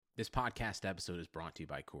This podcast episode is brought to you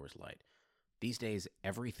by Coors Light. These days,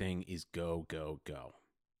 everything is go, go, go.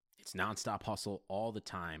 It's nonstop hustle all the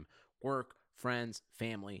time. Work, friends,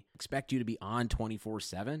 family expect you to be on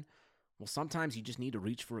 24/7. Well, sometimes you just need to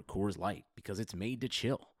reach for a Coors Light because it's made to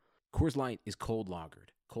chill. Coors Light is cold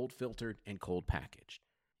lagered, cold filtered, and cold packaged.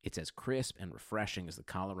 It's as crisp and refreshing as the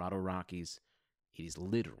Colorado Rockies. It is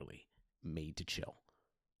literally made to chill.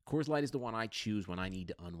 Coors Light is the one I choose when I need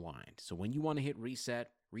to unwind. So when you want to hit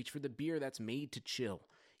reset, reach for the beer that's made to chill.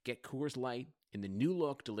 Get Coors Light in the new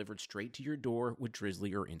look delivered straight to your door with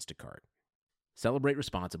Drizzly or Instacart. Celebrate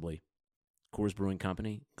responsibly. Coors Brewing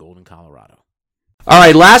Company, Golden, Colorado. All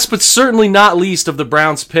right, last but certainly not least of the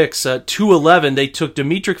Browns' picks, at 211, they took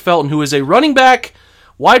Demetric Felton, who is a running back,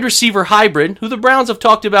 wide receiver hybrid, who the Browns have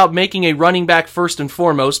talked about making a running back first and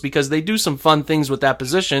foremost because they do some fun things with that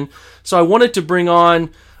position. So I wanted to bring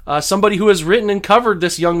on somebody who has written and covered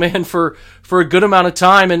this young man for a good amount of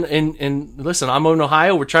time. And listen, I'm in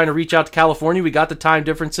Ohio. We're trying to reach out to California. We got the time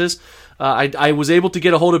differences. I was able to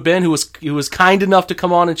get a hold of Ben, who was kind enough to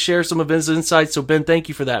come on and share some of his insights. So Ben, thank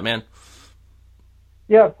you for that, man.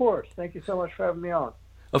 Yeah, of course. Thank you so much for having me on.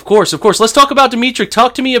 Of course. Let's talk about Demetric.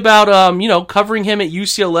 Talk to me about covering him at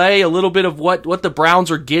UCLA, a little bit of what the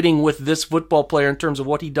Browns are getting with this football player in terms of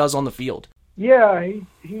what he does on the field. Yeah,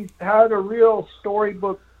 he's had a real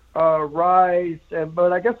storybook rise,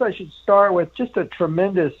 but I guess I should start with just a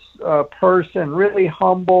tremendous person, really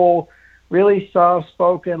humble, really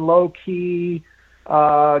soft-spoken, low-key,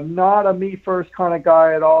 not a me-first kind of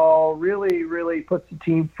guy at all, really, really puts the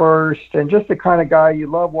team first, and just the kind of guy you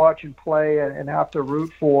love watching play and have to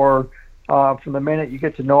root for from the minute you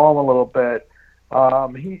get to know him a little bit.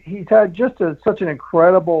 He's had just such an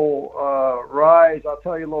incredible rise. I'll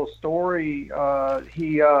tell you a little story.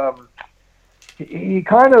 He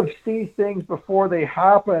kind of sees things before they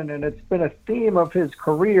happen, and it's been a theme of his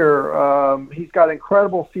career. He's got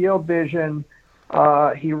incredible field vision.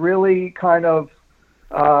 He really kind of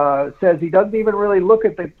says he doesn't even really look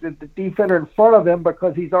at the defender in front of him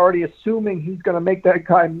because he's already assuming he's going to make that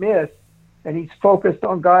guy miss, and he's focused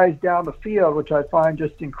on guys down the field, which I find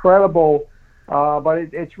just incredible. But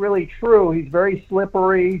it's really true. He's very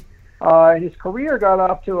slippery. And his career got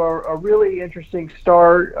off to a really interesting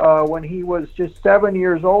start. When he was just 7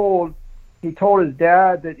 years old, he told his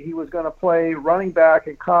dad that he was going to play running back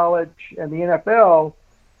in college and the NFL.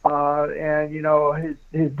 And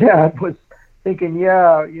his dad was thinking,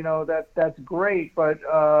 that's great, but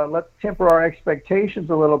let's temper our expectations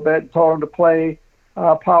a little bit. And told him to play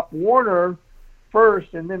Pop Warner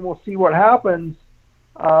first, and then we'll see what happens.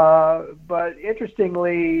 But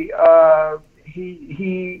interestingly,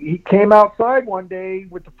 he came outside one day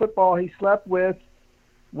with the football he slept with,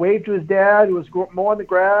 waved to his dad, who was mowing the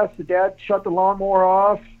grass. The dad shut the lawnmower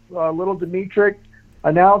off. Little Demetric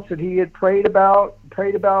announced that he had prayed about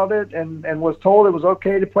it and was told it was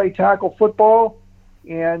okay to play tackle football.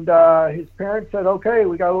 And his parents said, okay,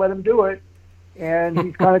 we got to let him do it. And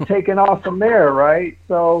he's kind of taken off from there, right?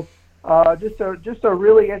 So just a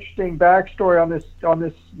really interesting backstory on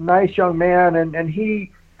this nice young man, and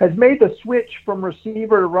he has made the switch from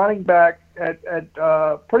receiver to running back at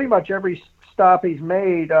pretty much every stop he's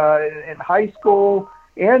made in high school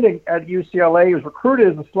and at UCLA. He was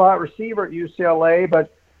recruited as a slot receiver at UCLA,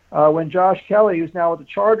 but when Josh Kelly, who's now with the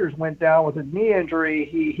Chargers, went down with a knee injury,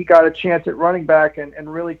 he got a chance at running back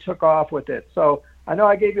and really took off with it. So I know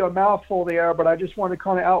I gave you a mouthful there, but I just wanted to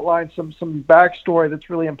kind of outline some backstory that's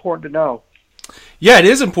really important to know. Yeah, it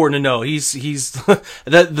is important to know. He's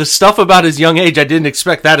the stuff about his young age. I didn't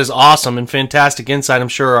expect. That is awesome and fantastic insight. I'm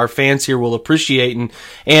sure our fans here will appreciate.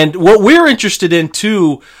 And what we're interested in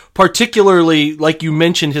too, particularly like you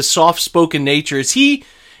mentioned, his soft-spoken nature. Is he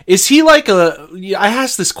like I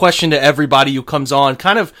ask this question to everybody who comes on,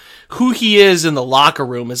 kind of who he is in the locker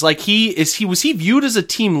room. Was he viewed as a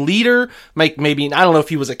team leader? Like maybe, I don't know if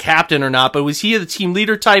he was a captain or not, but was he the team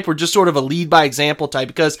leader type or just sort of a lead by example type?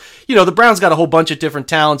 Because, the Browns got a whole bunch of different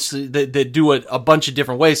talents that do it a bunch of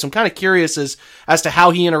different ways. So I'm kind of curious as to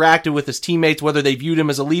how he interacted with his teammates, whether they viewed him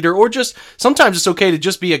as a leader or just sometimes it's okay to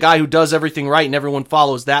just be a guy who does everything right and everyone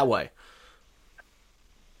follows that way.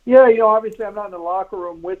 Yeah, obviously I'm not in the locker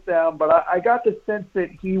room with them, but I got the sense that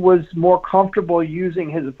he was more comfortable using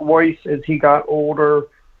his voice as he got older,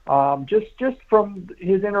 just from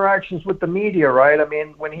his interactions with the media, right? I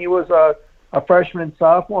mean, when he was a freshman and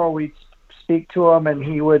sophomore, we'd speak to him, and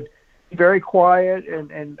he would be very quiet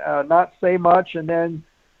and not say much. And then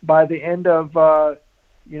by the end of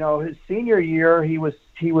his senior year, he was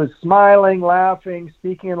smiling, laughing,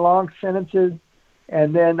 speaking in long sentences,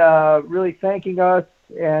 and then really thanking us.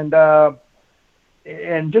 And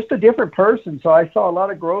and just a different person. So I saw a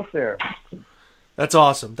lot of growth there. That's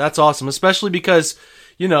awesome. That's awesome, especially because,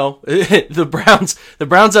 you know, the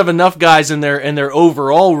Browns have enough guys in their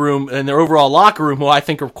overall room and their overall locker room who I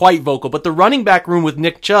think are quite vocal. But the running back room with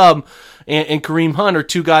Nick Chubb and Kareem Hunt are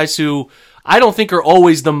two guys who I don't think are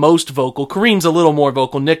always the most vocal. Kareem's a little more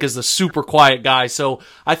vocal. Nick is the super quiet guy, so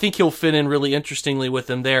I think he'll fit in really interestingly with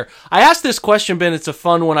them there. I asked this question, Ben. It's a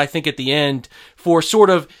fun one, I think, at the end for sort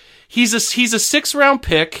of. He's a 6th-round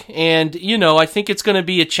pick, and, you know, I think it's going to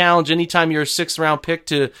be a challenge anytime you're a 6th-round pick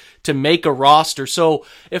to make a roster. So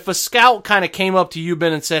if a scout kind of came up to you,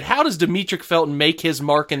 Ben, and said, how does Demetric Felton make his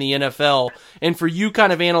mark in the NFL? And for you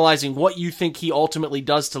kind of analyzing what you think he ultimately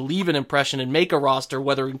does to leave an impression and make a roster,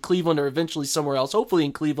 whether in Cleveland or eventually somewhere else, hopefully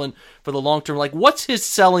in Cleveland for the long term, like what's his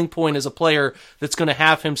selling point as a player that's going to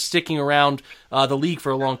have him sticking around the league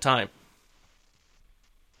for a long time?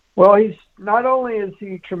 Well, he's not only is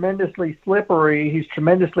he tremendously slippery, he's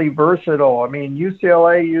tremendously versatile. I mean,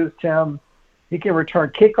 UCLA used him. He can return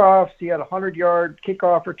kickoffs. He had a 100-yard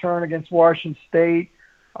kickoff return against Washington State.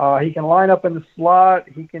 He can line up in the slot.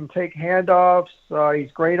 He can take handoffs.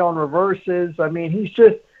 He's great on reverses. I mean,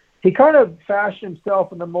 he kind of fashioned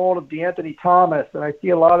himself in the mold of DeAnthony Thomas, and I see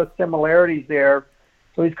a lot of similarities there.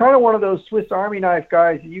 So he's kind of one of those Swiss Army knife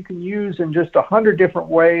guys that you can use in just 100 different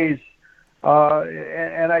ways.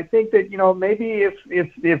 And I think that, you know, maybe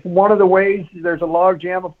if one of the ways there's a log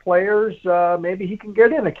jam of players, maybe he can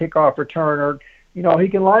get in a kickoff return, or, you know, he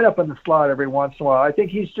can line up in the slot every once in a while. I think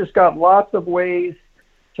he's just got lots of ways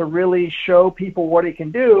to really show people what he can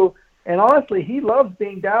do. And honestly, he loves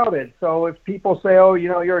being doubted. So if people say, oh, you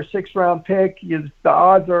know, you're a 6th-round pick, the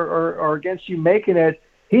odds are against you making it,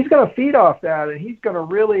 he's going to feed off that, and he's going to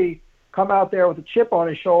really come out there with a chip on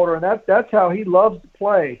his shoulder, and that's how he loves to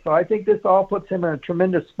play. So I think this all puts him in a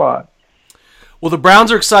tremendous spot. Well, the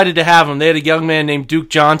Browns are excited to have him. They had a young man named Duke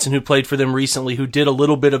Johnson who played for them recently who did a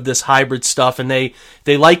little bit of this hybrid stuff, and they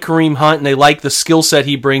like Kareem Hunt, and they like the skill set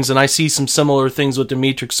he brings, and I see some similar things with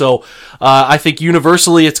Demetric. So I think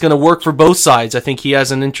universally it's going to work for both sides. I think he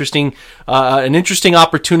has an interesting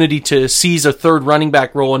opportunity to seize a third running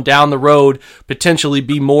back role and down the road potentially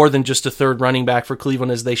be more than just a third running back for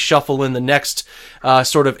Cleveland as they shuffle in the next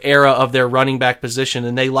sort of era of their running back position.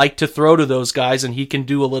 And they like to throw to those guys, and he can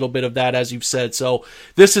do a little bit of that, as you've said. So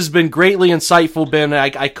this has been greatly insightful, Ben.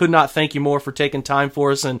 I could not thank you more for taking time for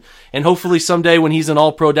us, and hopefully someday when he's an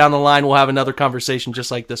All-Pro down the line, we'll have another conversation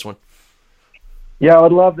just like this one. Yeah, I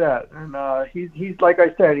would love that. And he's like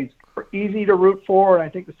I said, he's easy to root for, and I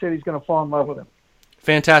think the city's going to fall in love with him.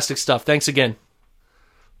 Fantastic stuff. Thanks again.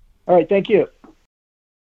 All right, thank you.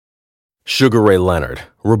 Sugar Ray Leonard,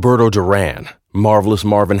 Roberto Duran, Marvelous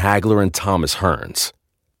Marvin Hagler, and Thomas Hearns.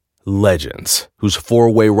 Legends, whose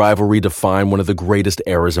four-way rivalry defined one of the greatest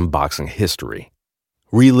eras in boxing history.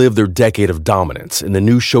 Relive their decade of dominance in the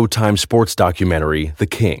new Showtime sports documentary, The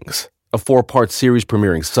Kings, a 4-part series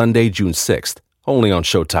premiering Sunday, June 6th, only on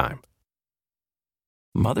Showtime.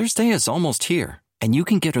 Mother's Day is almost here, and you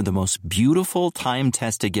can get her the most beautiful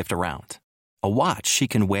time-tested gift around. A watch she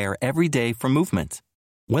can wear every day from Movement.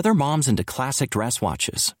 Whether mom's into classic dress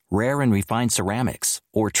watches, rare and refined ceramics,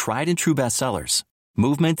 or tried-and-true bestsellers,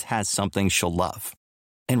 Movement has something she'll love.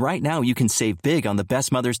 And right now you can save big on the best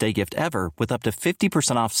Mother's Day gift ever with up to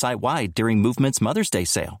 50% off site-wide during Movement's Mother's Day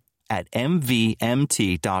sale at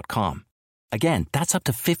MVMT.com. Again, that's up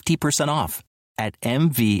to 50% off at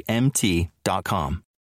MVMT.com.